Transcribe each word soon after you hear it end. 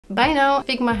By now,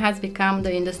 Figma has become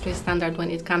the industry standard when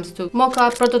it comes to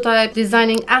mockup, prototype,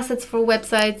 designing assets for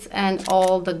websites, and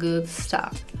all the good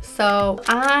stuff. So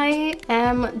I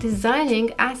am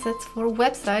designing assets for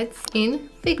websites in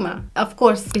Figma, of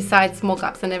course, besides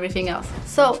mockups and everything else.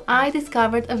 So I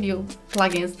discovered a few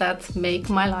plugins that make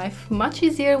my life much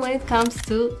easier when it comes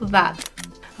to that.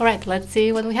 All right, let's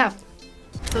see what we have.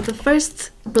 So the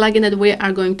first plugin that we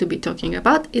are going to be talking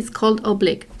about is called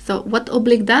Oblique. So what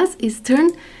Oblique does is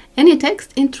turn any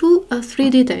text into a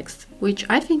 3D text, which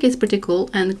I think is pretty cool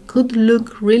and could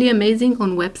look really amazing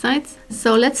on websites.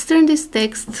 So let's turn this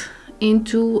text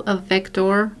into a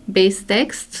vector-based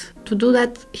text. To do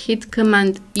that, hit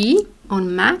Command E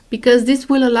on Mac, because this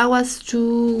will allow us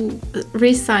to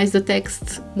resize the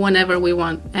text whenever we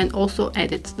want and also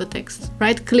edit the text.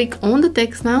 Right click on the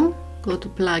text now, go to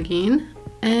Plugin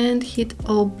and hit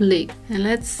Oblique. And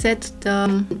let's set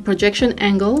the projection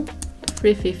angle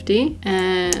 350,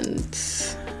 and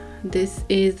this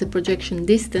is the projection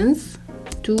distance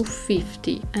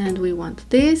 250, and we want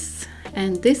this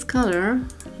and this color.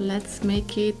 Let's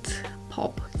make it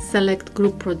pop. Select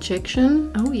group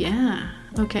projection. Oh yeah,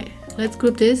 okay, let's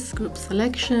group this, group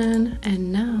selection,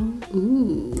 and now,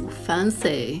 ooh,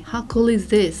 fancy. How cool is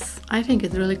this? I think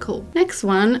it's really cool. Next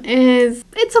one is,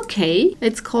 it's okay.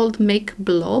 It's called Make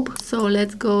Blob. So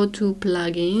let's go to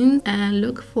plugins and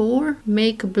look for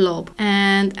Make Blob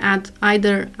and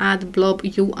either add blob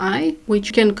UI,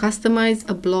 which can customize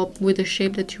a blob with the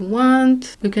shape that you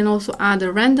want. You can also add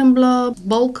a random blob,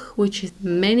 bulk, which is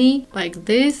many, like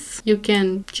this. You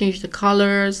can change the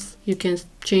colors. You can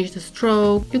change the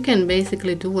stroke. You can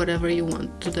basically do whatever you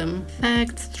want to them.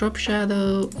 Effects, drop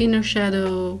shadow, inner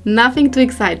shadow, nothing too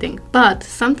exciting. But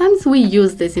sometimes we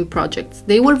use this in projects.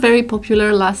 They were very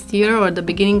popular last year or the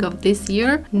beginning of this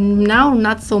year. Now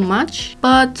not so much,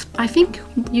 but I think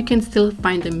you can still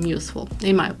find them useful,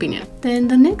 in my opinion. Then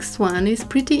the next one is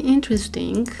pretty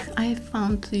interesting. I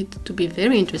found it to be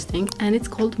very interesting, and it's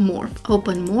called Morph.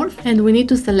 Open Morph, and we need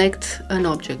to select an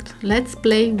object. Let's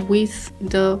play with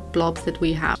the blobs that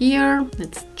we have here.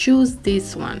 Let's choose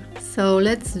this one. So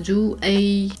let's do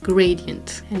a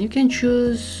gradient, and you can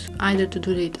choose either to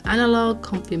do it analog,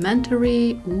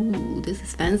 complementary. Ooh, this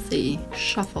is fancy.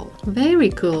 Shuffle. Very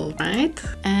cool, right?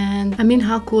 And I mean,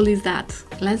 how cool is that?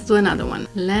 Let's do another one.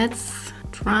 Let's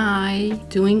try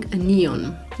doing a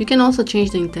neon. You can also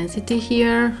change the intensity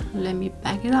here. Let me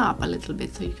back it up a little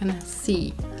bit so you can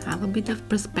see, have a bit of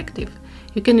perspective.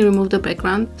 You can remove the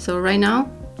background. So right now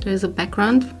there is a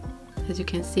background, as you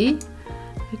can see.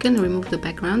 You can remove the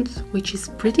background, which is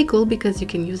pretty cool because you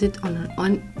can use it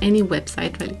on any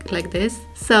website like this.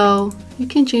 So you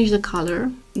can change the color.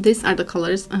 These are the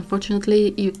colors.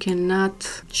 Unfortunately, you cannot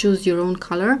choose your own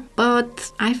color,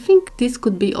 but I think this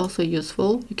could be also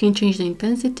useful. You can change the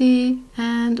intensity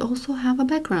and also have a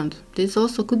background. This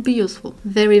also could be useful.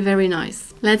 Very, very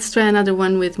nice. Let's try another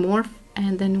one with Morph,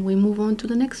 and then we move on to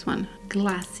the next one.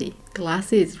 Glassy.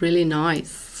 Glassy is really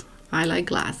nice. I like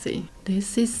glassy.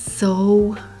 This is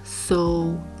so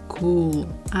cool.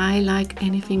 I like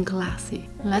anything glassy.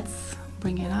 Let's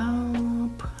bring it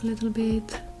up a little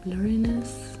bit.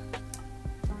 Blurriness,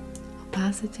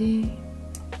 opacity.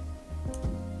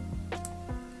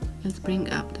 Let's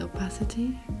bring up the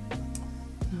opacity.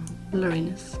 No,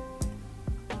 blurriness.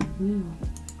 Ooh.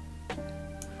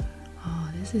 Oh,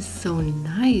 this is so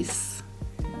nice.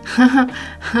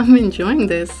 I'm enjoying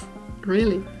this,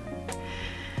 really.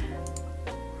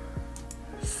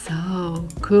 So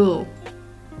cool.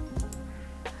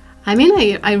 I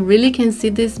mean, I really can see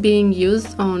this being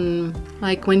used on,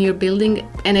 like, when you're building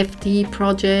NFT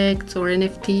projects or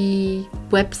NFT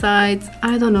websites.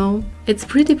 I don't know. It's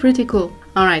pretty cool.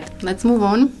 All right, let's move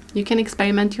on. You can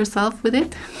experiment yourself with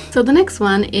it. So the next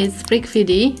one is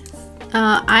Fig3D.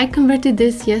 I converted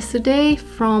this yesterday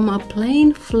from a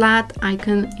plain flat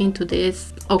icon into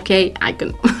this okay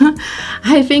icon.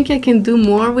 I think I can do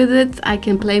more with it. I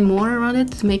can play more around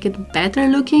it to make it better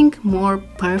looking, more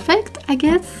perfect, I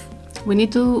guess. We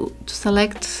need to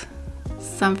select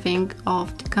something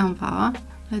of the Canva.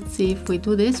 Let's see if we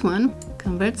do this one.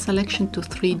 Convert selection to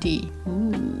 3D.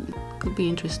 Ooh, could be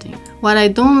interesting. What I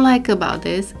don't like about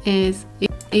this is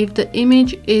if the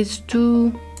image is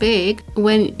too big,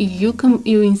 when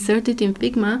you insert it in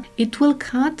Figma, it will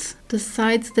cut the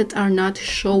sides that are not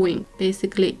showing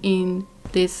basically in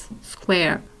this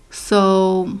square.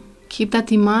 So keep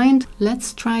that in mind.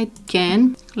 Let's try it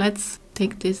again. Let's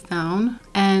take this down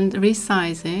and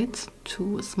resize it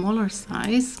to a smaller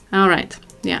size. All right,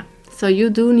 yeah. So you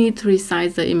do need to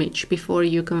resize the image before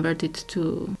you convert it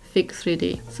to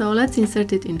Fig3D. So let's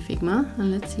insert it in Figma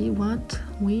and let's see what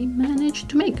we managed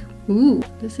to make. Ooh,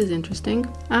 this is interesting.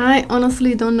 I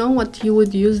honestly don't know what you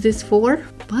would use this for,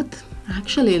 but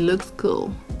actually it looks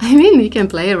cool. I mean, you can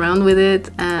play around with it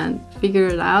and figure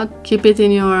it out. Keep it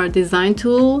in your design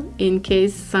tool in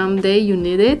case someday you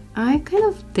need it. I kind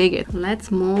of dig it.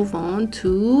 Let's move on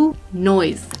to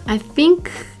noise. I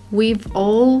think we've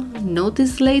all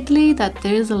noticed lately that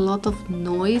there's a lot of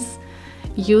noise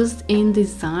used in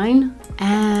design,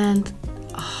 and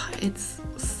it's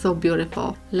so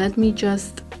beautiful. Let me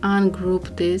just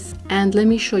ungroup this and let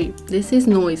me show you. This is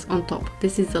noise on top.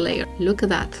 This is the layer. Look at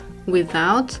that.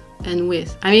 Without and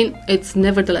with. I mean, it's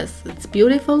nevertheless, it's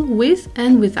beautiful with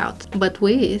and without. But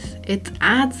with, it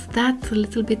adds that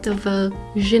little bit of a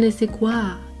je ne sais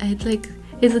quoi.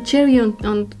 It's a cherry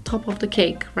on top of the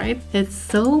cake, right? It's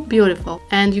so beautiful.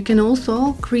 And you can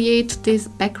also create these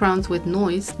backgrounds with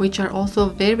noise, which are also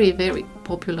very, very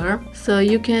popular. So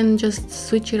you can just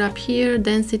switch it up here.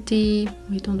 Density,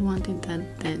 we don't want it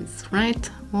that dense, right?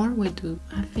 Or we do.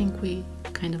 I think we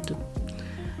kind of do.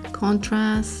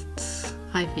 Contrast,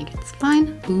 I think it's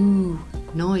fine. Ooh,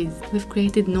 noise. We've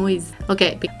created noise.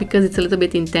 Okay, because it's a little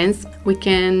bit intense, we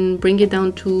can bring it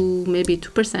down to maybe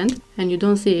 2%, and you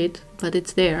don't see it, but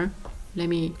it's there. Let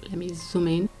me zoom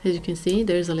in. As you can see,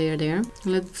 there's a layer there.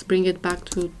 Let's bring it back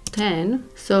to 10.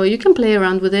 So you can play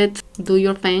around with it, do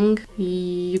your thing.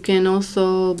 You can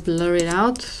also blur it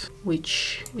out,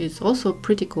 which is also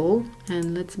pretty cool.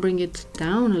 And let's bring it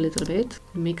down a little bit.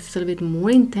 It makes it a little bit more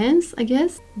intense, I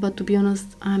guess. But to be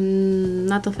honest, I'm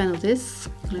not a fan of this.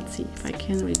 Let's see if I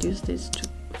can reduce this to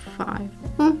 5.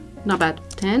 Not bad.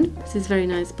 10. This is very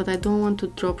nice, but I don't want to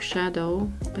drop shadow,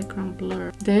 background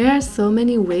blur. There are so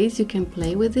many ways you can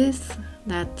play with this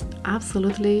that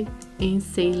absolutely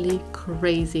insanely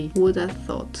crazy. Would have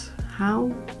thought how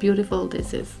beautiful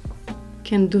this is.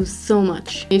 Can do so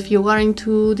much. If you are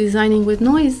into designing with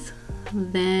noise,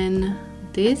 then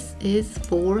this is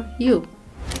for you.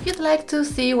 If you'd like to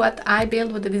see what I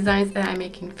build with the designs that I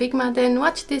make in Figma, then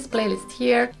watch this playlist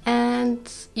here. And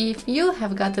if you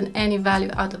have gotten any value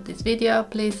out of this video,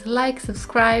 please like,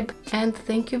 subscribe, and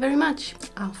thank you very much.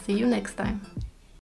 I'll see you next time.